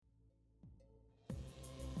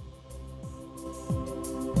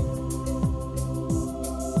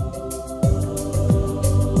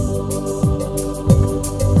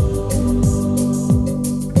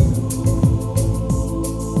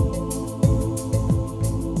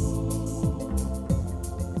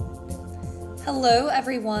Hello,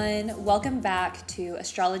 everyone. Welcome back to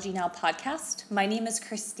Astrology Now podcast. My name is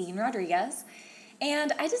Christine Rodriguez,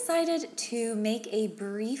 and I decided to make a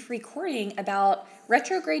brief recording about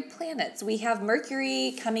retrograde planets. We have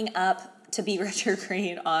Mercury coming up to be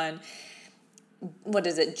retrograde on,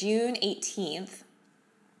 June 18th.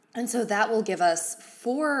 And so that will give us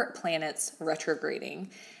 4 planets retrograding.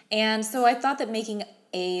 And so I thought that making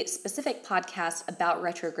a specific podcast about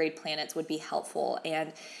retrograde planets would be helpful.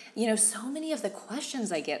 And, so many of the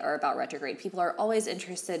questions I get are about retrograde. People are always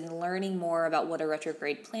interested in learning more about what a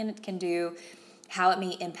retrograde planet can do, how it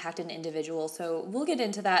may impact an individual. So we'll get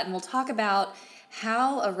into that and we'll talk about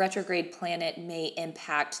how a retrograde planet may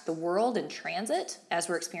impact the world in transit as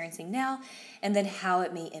we're experiencing now, and then how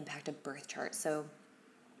it may impact a birth chart. So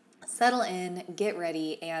settle in, get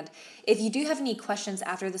ready, and if you do have any questions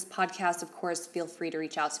after this podcast, of course, feel free to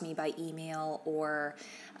reach out to me by email or,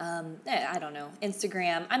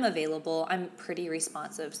 Instagram. I'm available. I'm pretty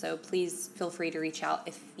responsive, so please feel free to reach out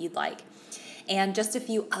if you'd like. And just a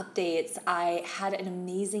few updates. I had an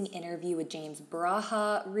amazing interview with James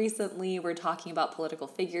Braha recently. We're talking about political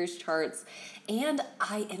figures charts. And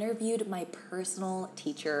I interviewed my personal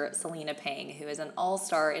teacher, Selena Pang, who is an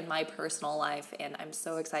all-star in my personal life. And I'm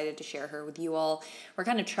so excited to share her with you all. We're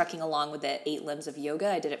kind of trucking along with the 8 limbs of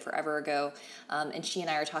yoga. I did it forever ago. And she and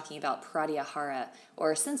I are talking about pratyahara,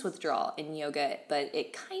 or sense withdrawal in yoga. But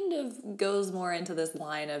it kind of goes more into this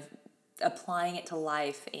line of applying it to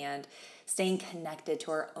life and staying connected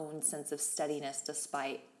to our own sense of steadiness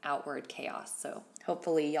despite outward chaos. So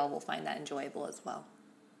hopefully y'all will find that enjoyable as well.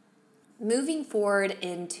 Moving forward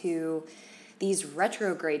into these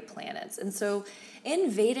retrograde planets. And so in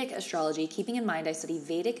Vedic astrology, keeping in mind I study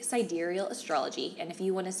Vedic sidereal astrology, and if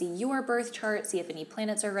you want to see your birth chart, see if any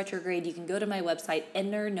planets are retrograde, you can go to my website,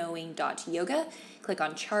 innerknowing.yoga, click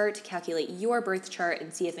on chart, calculate your birth chart,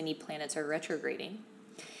 and see if any planets are retrograding.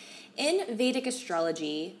 In Vedic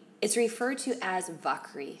astrology, it's referred to as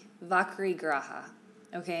Vakri Graha,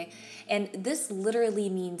 okay? And this literally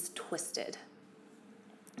means twisted.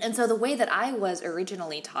 And so the way that I was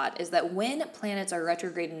originally taught is that when planets are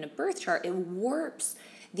retrograde in a birth chart, it warps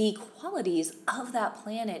the qualities of that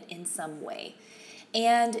planet in some way.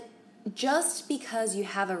 And just because you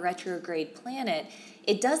have a retrograde planet,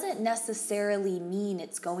 it doesn't necessarily mean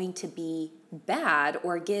it's going to be bad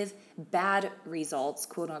or give bad results,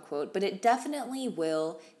 quote unquote, but it definitely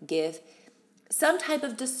will give some type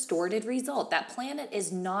of distorted result. That planet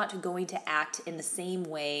is not going to act in the same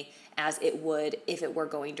way as it would if it were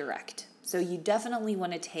going direct. So you definitely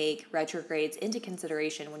want to take retrogrades into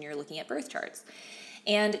consideration when you're looking at birth charts.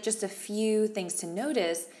 And just a few things to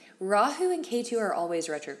notice: Rahu and Ketu are always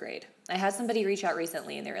retrograde. I had somebody reach out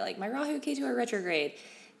recently and they were like, my Rahu and Ketu are retrograde.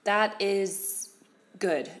 That is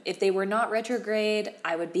good. If they were not retrograde,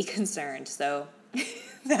 I would be concerned. So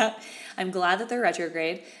I'm glad that they're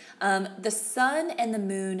retrograde. The sun and the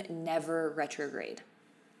moon never retrograde.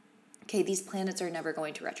 Okay, these planets are never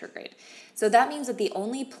going to retrograde. So that means that the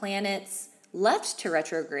only planets left to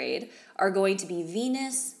retrograde are going to be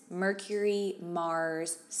Venus, Mercury,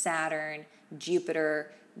 Mars, Saturn,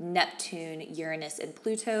 Jupiter, Neptune, Uranus, and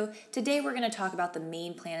Pluto. Today we're going to talk about the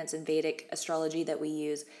main planets in Vedic astrology that we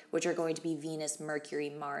use, which are going to be Venus, Mercury,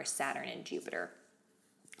 Mars, Saturn, and Jupiter.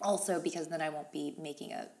 Also, because then I won't be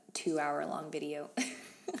making a 2-hour-long video.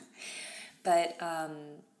 But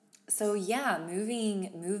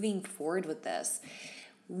moving forward with this.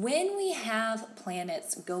 When we have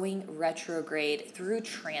planets going retrograde through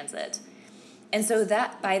transit, and so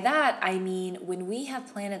by that I mean when we have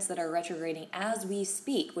planets that are retrograding as we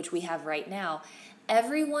speak, which we have right now,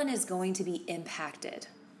 everyone is going to be impacted.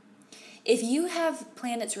 If you have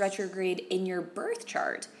planets retrograde in your birth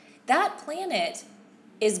chart, that planet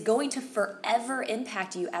is going to forever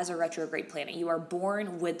impact you as a retrograde planet. You are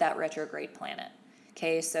born with that retrograde planet.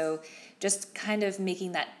 Okay, so just kind of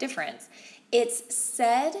making that difference. It's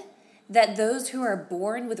said that those who are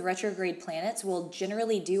born with retrograde planets will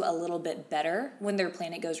generally do a little bit better when their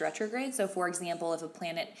planet goes retrograde. So for example,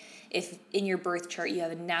 if in your birth chart you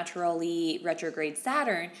have a naturally retrograde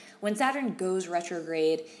Saturn, when Saturn goes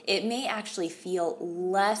retrograde, it may actually feel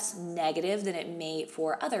less negative than it may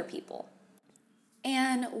for other people.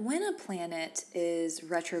 And when a planet is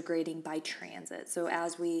retrograding by transit, so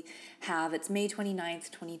as we have, it's May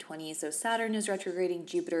 29th, 2020, so Saturn is retrograding,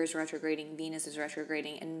 Jupiter is retrograding, Venus is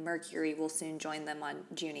retrograding, and Mercury will soon join them on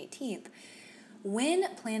June 18th.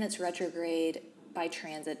 When planets retrograde by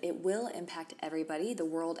transit, it will impact everybody, the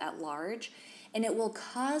world at large, and it will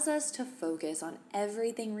cause us to focus on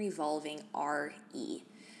everything revolving RE.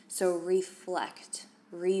 So reflect,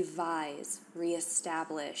 revise,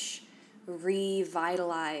 reestablish,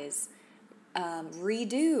 revitalize,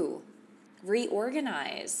 redo,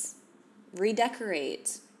 reorganize,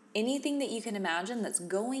 redecorate, anything that you can imagine that's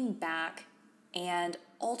going back and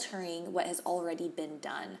altering what has already been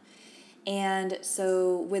done. And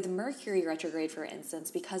so with Mercury retrograde, for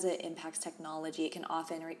instance, because it impacts technology, it can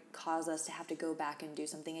often cause us to have to go back and do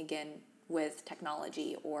something again with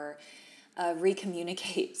technology, or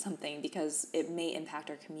recommunicate something because it may impact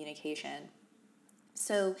our communication.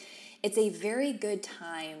 So it's a very good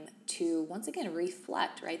time to, once again,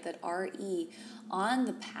 reflect, right, that RE on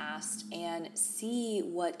the past and see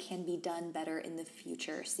what can be done better in the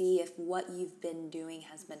future. See if what you've been doing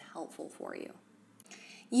has been helpful for you.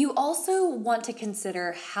 You also want to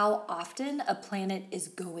consider how often a planet is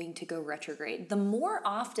going to go retrograde. The more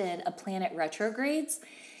often a planet retrogrades,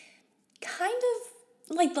 kind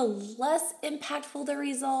of like the less impactful the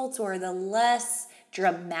results, or the less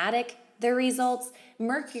dramatic the results.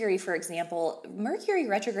 Mercury, for example, Mercury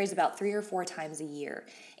retrogrades about 3 or 4 times a year.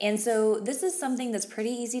 And so this is something that's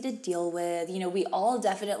pretty easy to deal with. You know, we all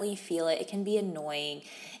definitely feel it. It can be annoying.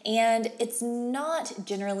 And it's not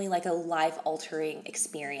generally like a life-altering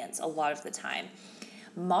experience a lot of the time.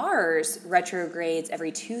 Mars retrogrades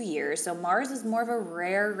every 2 years, so Mars is more of a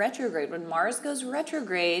rare retrograde. When Mars goes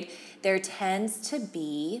retrograde, there tends to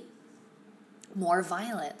be more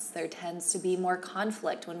violence. There tends to be more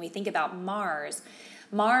conflict. When we think about Mars,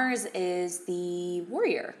 Mars is the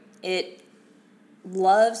warrior. It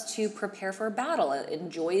loves to prepare for battle. It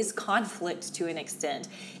enjoys conflict to an extent.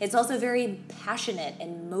 It's also very passionate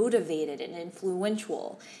and motivated and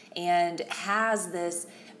influential, and has this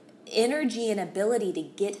energy and ability to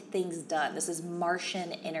get things done. This is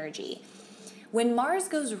Martian energy. When Mars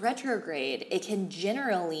goes retrograde, it can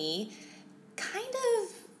generally kind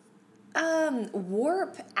of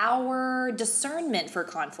warp our discernment for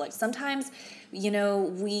conflict. Sometimes,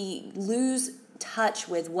 we lose touch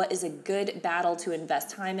with what is a good battle to invest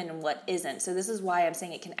time in and what isn't. So this is why I'm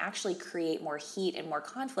saying it can actually create more heat and more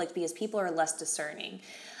conflict, because people are less discerning.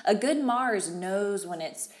 A good Mars knows when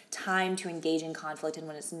it's time to engage in conflict and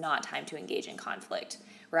when it's not time to engage in conflict,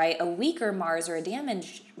 right? A weaker Mars or a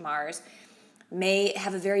damaged Mars may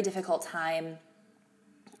have a very difficult time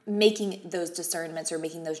making those discernments or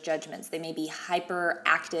making those judgments. They may be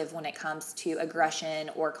hyperactive when it comes to aggression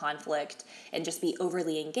or conflict and just be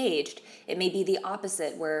overly engaged. It may be the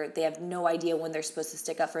opposite, where they have no idea when they're supposed to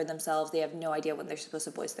stick up for themselves. They have no idea when they're supposed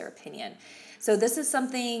to voice their opinion. So this is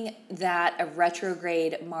something that a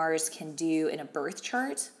retrograde Mars can do in a birth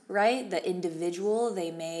chart, right? The individual,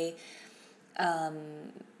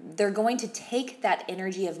 they're going to take that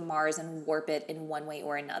energy of Mars and warp it in one way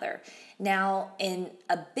or another. Now, in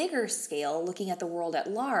a bigger scale, looking at the world at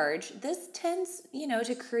large, this tends,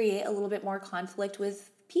 to create a little bit more conflict with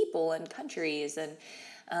people and countries, and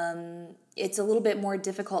it's a little bit more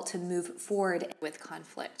difficult to move forward with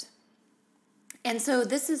conflict. And so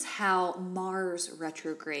this is how Mars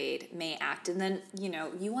retrograde may act. And then,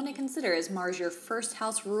 you want to consider, is Mars your first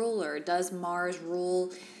house ruler? Does Mars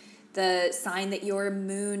rule the sign that your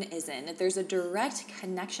moon is in? If there's a direct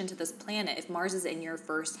connection to this planet, if Mars is in your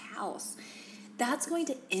first house, that's going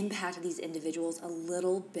to impact these individuals a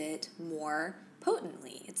little bit more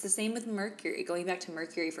potently. It's the same with Mercury. Going back to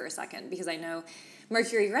Mercury for a second, because I know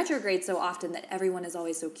Mercury retrogrades so often that everyone is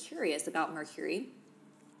always so curious about Mercury.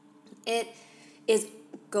 It is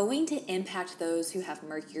going to impact those who have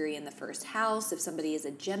Mercury in the first house. If somebody is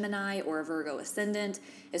a Gemini or a Virgo ascendant,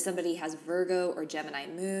 if somebody has Virgo or Gemini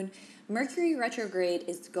moon, Mercury retrograde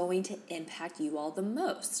is going to impact you all the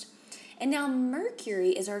most. And now Mercury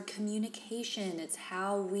is our communication. It's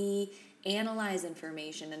how we analyze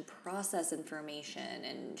information and process information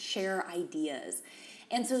and share ideas.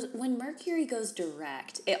 And so when Mercury goes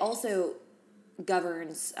direct, it also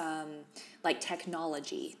governs like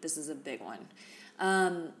technology. This is a big one.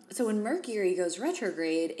 So when Mercury goes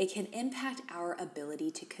retrograde, it can impact our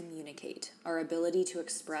ability to communicate, our ability to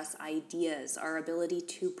express ideas, our ability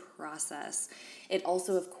to process. It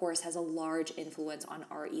also, of course, has a large influence on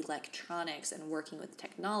our electronics and working with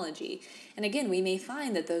technology. And again, we may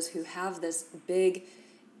find that those who have this big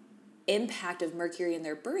impact of Mercury in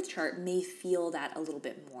their birth chart may feel that a little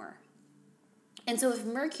bit more. And so if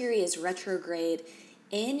Mercury is retrograde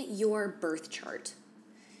in your birth chart,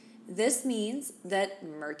 this means that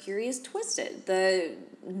Mercury is twisted. The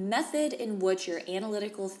method in which your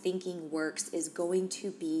analytical thinking works is going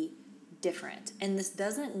to be different. And this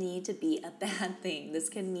doesn't need to be a bad thing. This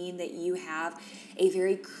can mean that you have a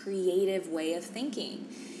very creative way of thinking.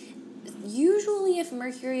 Usually, if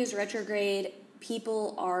Mercury is retrograde,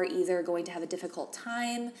 people are either going to have a difficult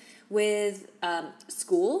time with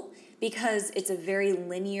school. because it's a very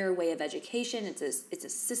linear way of education. It's a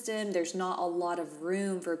system. There's not a lot of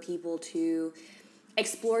room for people to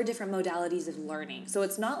explore different modalities of learning. So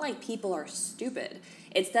it's not like people are stupid.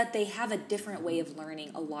 It's that they have a different way of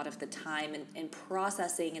learning a lot of the time, and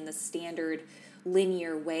processing in the standard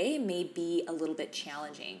linear way may be a little bit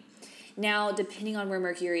challenging. Now, depending on where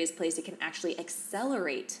Mercury is placed, it can actually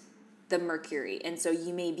accelerate the Mercury. And so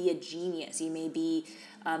you may be a genius. You may be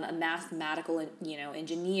a mathematical,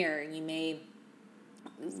 engineer. You may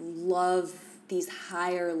love these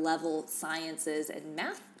higher level sciences and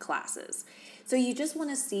math classes. So you just want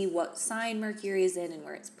to see what sign Mercury is in and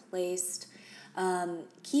where it's placed.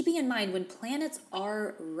 Keeping in mind, when planets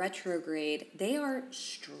are retrograde, they are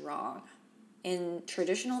strong. In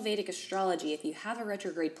traditional Vedic astrology, if you have a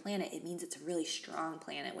retrograde planet, it means it's a really strong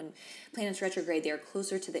planet. When planets retrograde, they are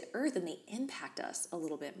closer to the Earth and they impact us a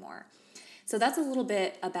little bit more. So that's a little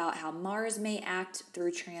bit about how Mars may act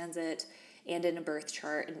through transit and in a birth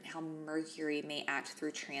chart, and how Mercury may act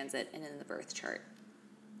through transit and in the birth chart.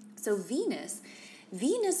 So Venus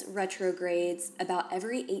retrogrades about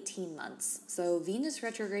every 18 months. So Venus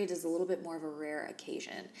retrograde is a little bit more of a rare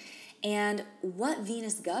occasion. And what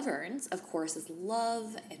Venus governs, of course, is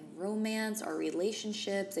love and romance, our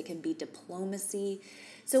relationships. It can be diplomacy.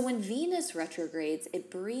 So when Venus retrogrades, it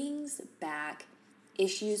brings back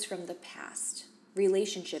issues from the past,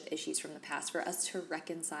 relationship issues from the past for us to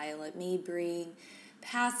reconcile. It may bring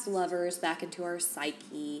past lovers back into our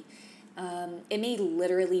psyche. It may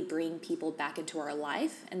literally bring people back into our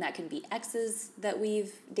life, and that can be exes that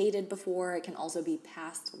we've dated before. It can also be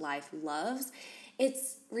past life loves.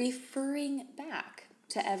 It's referring back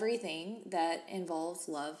to everything that involves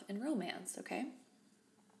love and romance, okay?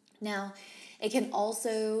 Now, it can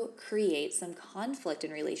also create some conflict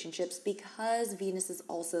in relationships because Venus is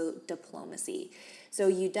also diplomacy. So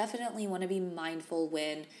you definitely want to be mindful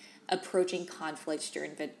when approaching conflicts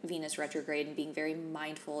during Venus retrograde and being very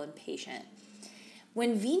mindful and patient.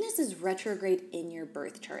 When Venus is retrograde in your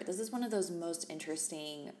birth chart, this is one of the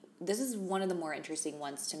more interesting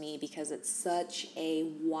ones to me because it's such a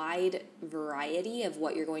wide variety of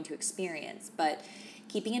what you're going to experience. But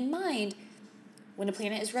keeping in mind, when a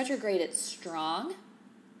planet is retrograde, it's strong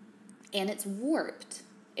and it's warped.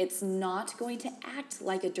 It's not going to act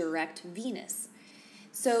like a direct Venus.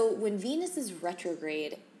 So when Venus is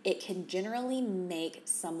retrograde, it can generally make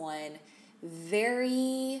someone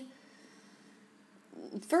very...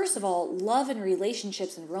 First of all, love and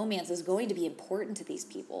relationships and romance is going to be important to these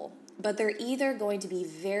people, but they're either going to be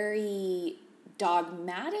very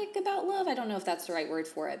dogmatic about love. I don't know if that's the right word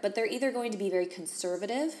for it, but they're either going to be very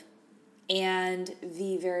conservative and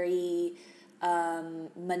be very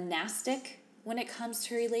monastic when it comes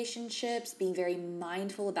to relationships, being very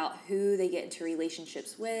mindful about who they get into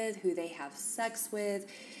relationships with, who they have sex with.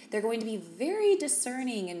 They're going to be very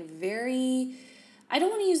discerning and very... I don't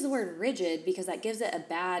want to use the word rigid because that gives it a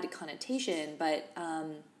bad connotation, but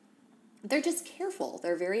they're just careful.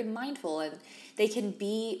 They're very mindful, and they can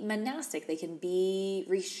be monastic. They can be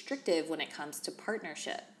restrictive when it comes to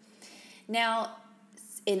partnership. Now,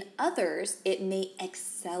 in others, it may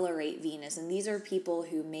accelerate Venus, and these are people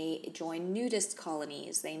who may join nudist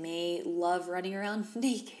colonies. They may love running around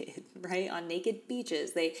naked, right, on naked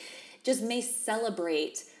beaches. They just may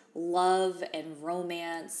celebrate love and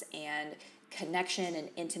romance and connection and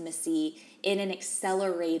intimacy in an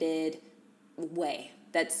accelerated way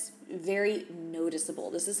that's very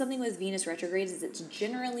noticeable. This is something with Venus retrogrades, is it's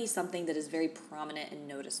generally something that is very prominent and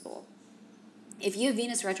noticeable. If you have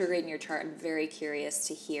Venus retrograde in your chart, I'm very curious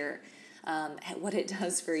to hear what it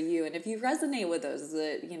does for you. And if you resonate with those, is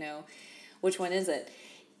it, which one is it?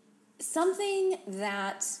 Something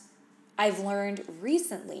that I've learned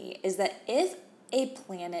recently is that if a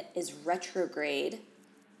planet is retrograde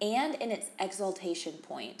and in its exaltation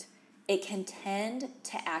point, it can tend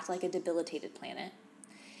to act like a debilitated planet.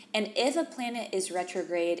 And if a planet is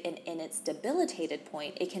retrograde and in its debilitated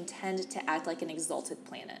point, it can tend to act like an exalted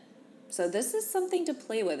planet. So this is something to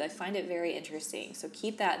play with. I find it very interesting. So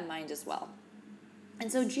keep that in mind as well.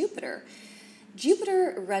 And so Jupiter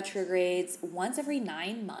retrogrades once every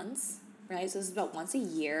 9 months, right? So this is about once a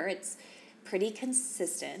year. It's pretty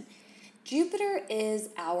consistent. Jupiter is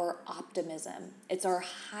our optimism. It's our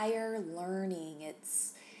higher learning.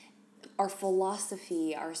 It's our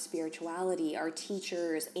philosophy, our spirituality, our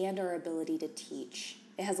teachers, and our ability to teach.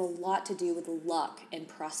 It has a lot to do with luck and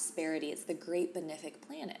prosperity. It's the great benefic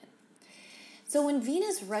planet. So when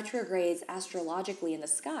Venus retrogrades astrologically in the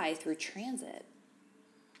sky through transit,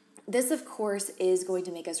 this, of course, is going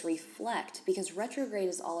to make us reflect, because retrograde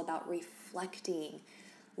is all about reflecting,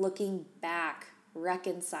 looking back,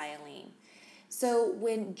 reconciling. So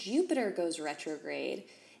when Jupiter goes retrograde,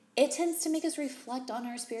 it tends to make us reflect on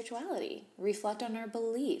our spirituality, reflect on our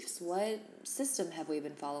beliefs. What system have we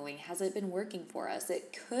been following? Has it been working for us?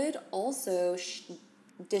 It could also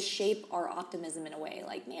shape our optimism in a way.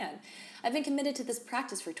 Like, man, I've been committed to this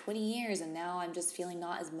practice for 20 years and now I'm just feeling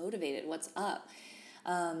not as motivated. What's up?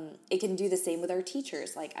 It can do the same with our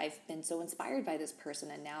teachers. Like, I've been so inspired by this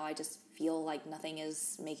person and now I just feel like nothing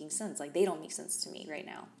is making sense. Like, they don't make sense to me right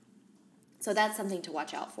now. So that's something to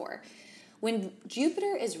watch out for. When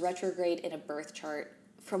Jupiter is retrograde in a birth chart,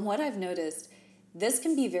 from what I've noticed, this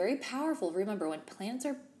can be very powerful. Remember, when planets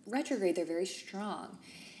are retrograde, they're very strong.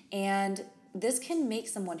 And this can make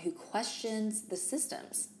someone who questions the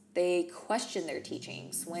systems. They question their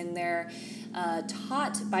teachings. When they're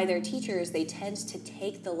taught by their teachers, they tend to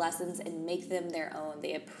take the lessons and make them their own.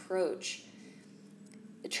 They approach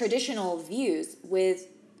traditional views with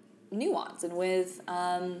nuance and with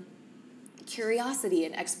curiosity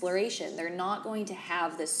and exploration. They're not going to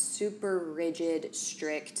have this super rigid,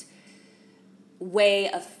 strict way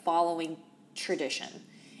of following tradition.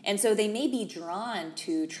 And so they may be drawn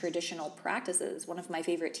to traditional practices. One of my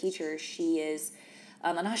favorite teachers, she is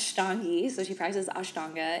an Ashtangi, so she practices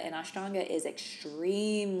Ashtanga, and Ashtanga is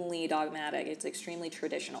extremely dogmatic. It's extremely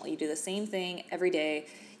traditional. You do the same thing every day.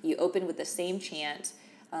 You open with the same chant.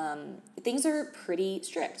 Things are pretty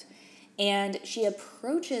strict. And she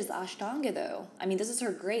approaches Ashtanga, though. I mean, this is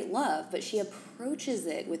her great love, but she approaches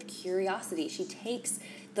it with curiosity. She takes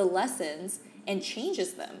the lessons and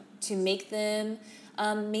changes them to make them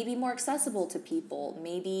maybe more accessible to people,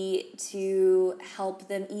 maybe to help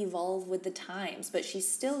them evolve with the times. But she's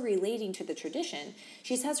still relating to the tradition.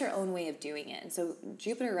 She has her own way of doing it. And so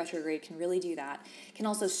Jupiter retrograde can really do that. It can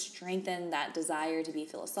also strengthen that desire to be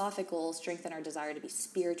philosophical, strengthen our desire to be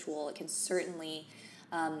spiritual. It can certainly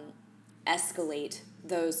escalate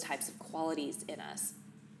those types of qualities in us.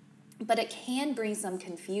 But it can bring some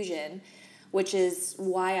confusion, which is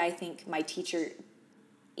why I think my teacher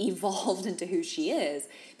evolved into who she is,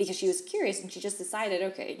 because she was curious and she just decided,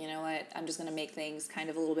 okay, you know what, I'm just going to make things kind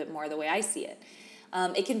of a little bit more the way I see it.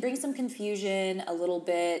 It can bring some confusion a little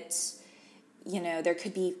bit. There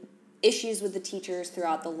could be issues with the teachers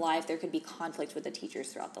throughout the life. There could be conflict with the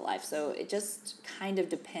teachers throughout the life. So it just kind of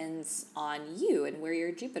depends on you and where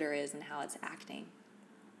your Jupiter is and how it's acting.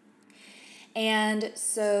 And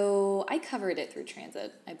so I covered it through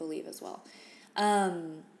transit, I believe, as well.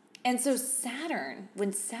 And so Saturn,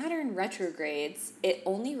 when Saturn retrogrades, it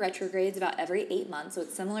only retrogrades about every 8 months. So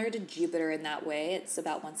it's similar to Jupiter in that way. It's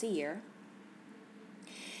about once a year.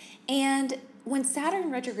 And when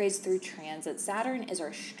Saturn retrogrades through transit, Saturn is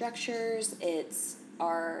our structures, it's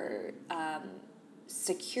our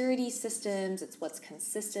security systems, it's what's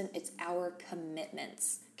consistent, it's our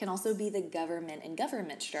commitments. It can also be the government and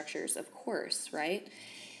government structures, of course, right?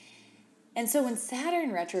 And so when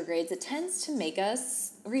Saturn retrogrades, it tends to make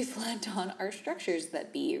us reflect on our structures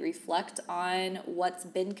that be, reflect on what's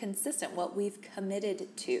been consistent, what we've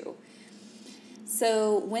committed to.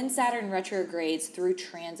 So when Saturn retrogrades through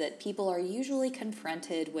transit, people are usually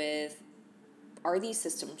confronted with, are these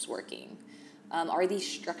systems working? Are these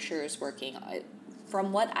structures working?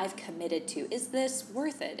 From what I've committed to, is this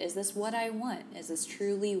worth it? Is this what I want? Is this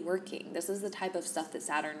truly working? This is the type of stuff that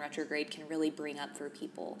Saturn retrograde can really bring up for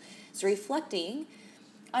people. It's reflecting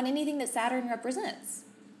on anything that Saturn represents.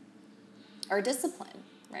 Our discipline,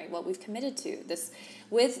 right? What we've committed to. This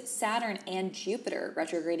with Saturn and Jupiter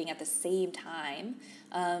retrograding at the same time,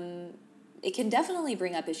 it can definitely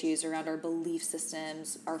bring up issues around our belief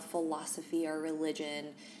systems, our philosophy, our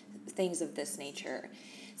religion, things of this nature.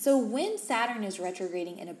 So when Saturn is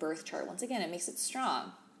retrograding in a birth chart, once again, it makes it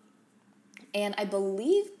strong. And I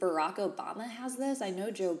believe Barack Obama has this. I know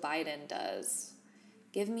Joe Biden does.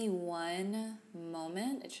 Give me one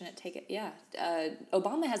moment. It shouldn't take it. Yeah.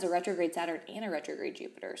 Obama has a retrograde Saturn and a retrograde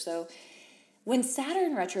Jupiter. So when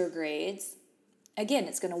Saturn retrogrades, again,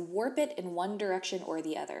 it's going to warp it in one direction or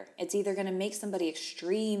the other. It's either going to make somebody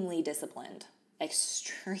extremely disciplined,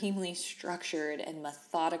 extremely structured and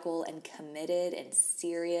methodical and committed and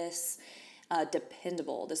serious,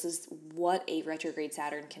 dependable. This is what a retrograde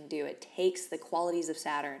Saturn can do. It takes the qualities of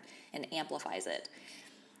Saturn and amplifies it.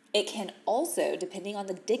 It can also, depending on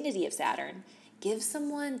the dignity of Saturn, give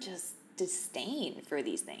someone just disdain for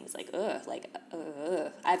these things.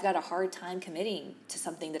 I've got a hard time committing to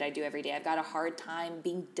something that I do every day. I've got a hard time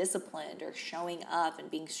being disciplined or showing up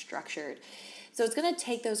and being structured. So it's going to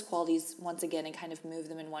take those qualities once again and kind of move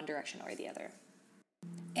them in one direction or the other.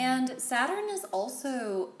 And Saturn is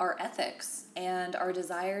also our ethics and our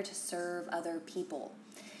desire to serve other people.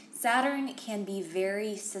 Saturn can be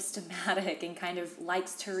very systematic and kind of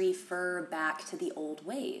likes to refer back to the old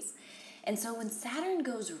ways. And so when Saturn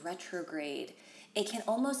goes retrograde, it can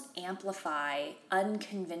almost amplify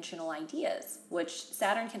unconventional ideas, which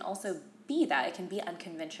Saturn can also be that. It can be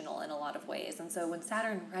unconventional in a lot of ways. And so when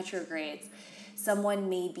Saturn retrogrades,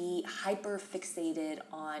 someone may be hyper fixated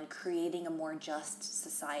on creating a more just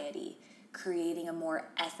society, creating a more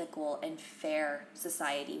ethical and fair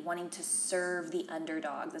society, wanting to serve the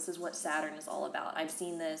underdog. This is what Saturn is all about. I've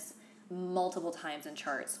seen this multiple times in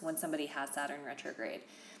charts when somebody has Saturn retrograde.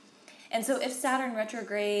 And so if Saturn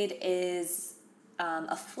retrograde is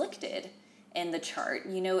afflicted in the chart,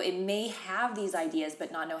 it may have these ideas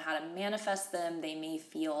but not know how to manifest them. They may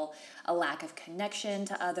feel a lack of connection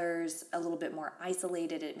to others, a little bit more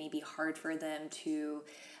isolated. It may be hard for them to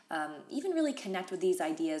even really connect with these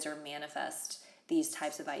ideas or manifest these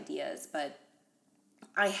types of ideas. But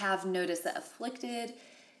I have noticed that afflicted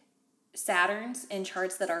Saturns in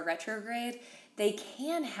charts that are retrograde, they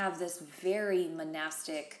can have this very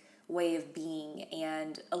monastic way of being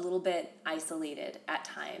and a little bit isolated at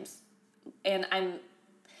times. And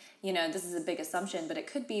this is a big assumption, but it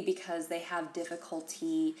could be because they have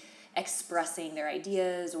difficulty expressing their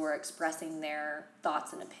ideas or expressing their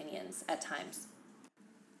thoughts and opinions at times.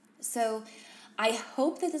 So I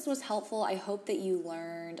hope that this was helpful. I hope that you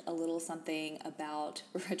learned a little something about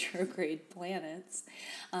retrograde planets.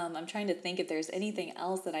 I'm trying to think if there's anything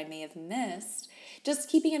else that I may have missed. Just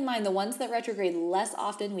keeping in mind the ones that retrograde less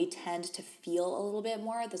often, we tend to feel a little bit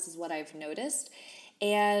more. This is what I've noticed.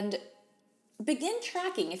 And begin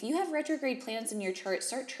tracking. If you have retrograde planets in your chart,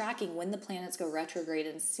 start tracking when the planets go retrograde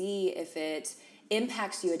and see if it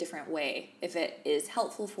impacts you a different way, if it is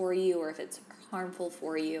helpful for you or if it's harmful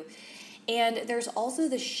for you. And there's also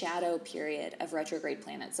the shadow period of retrograde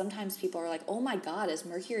planets. Sometimes people are like, oh my God, is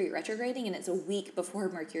Mercury retrograding? And it's a week before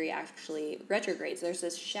Mercury actually retrogrades. There's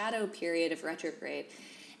this shadow period of retrograde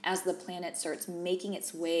as the planet starts making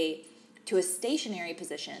its way to a stationary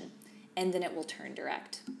position, and then it will turn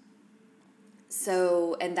direct.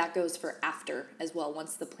 So, and that goes for after as well.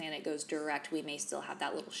 Once the planet goes direct, we may still have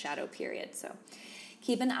that little shadow period. So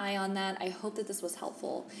keep an eye on that. I hope that this was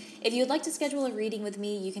helpful. If you would like to schedule a reading with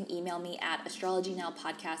me, you can email me at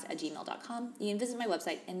astrologynowpodcast@gmail.com. You can visit my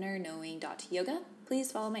website, innerknowing.yoga. Please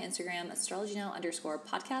follow my Instagram,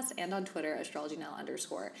 astrologynow_podcast, and on Twitter,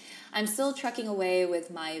 astrologynow_. I'm still trucking away with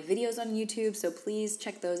my videos on YouTube, so please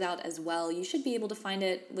check those out as well. You should be able to find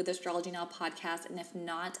it with Astrology Now Podcast, and if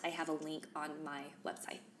not, I have a link on my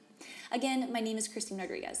website. Again, my name is Christine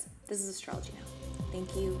Rodriguez. This is Astrology Now.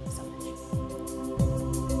 Thank you so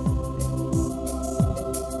much.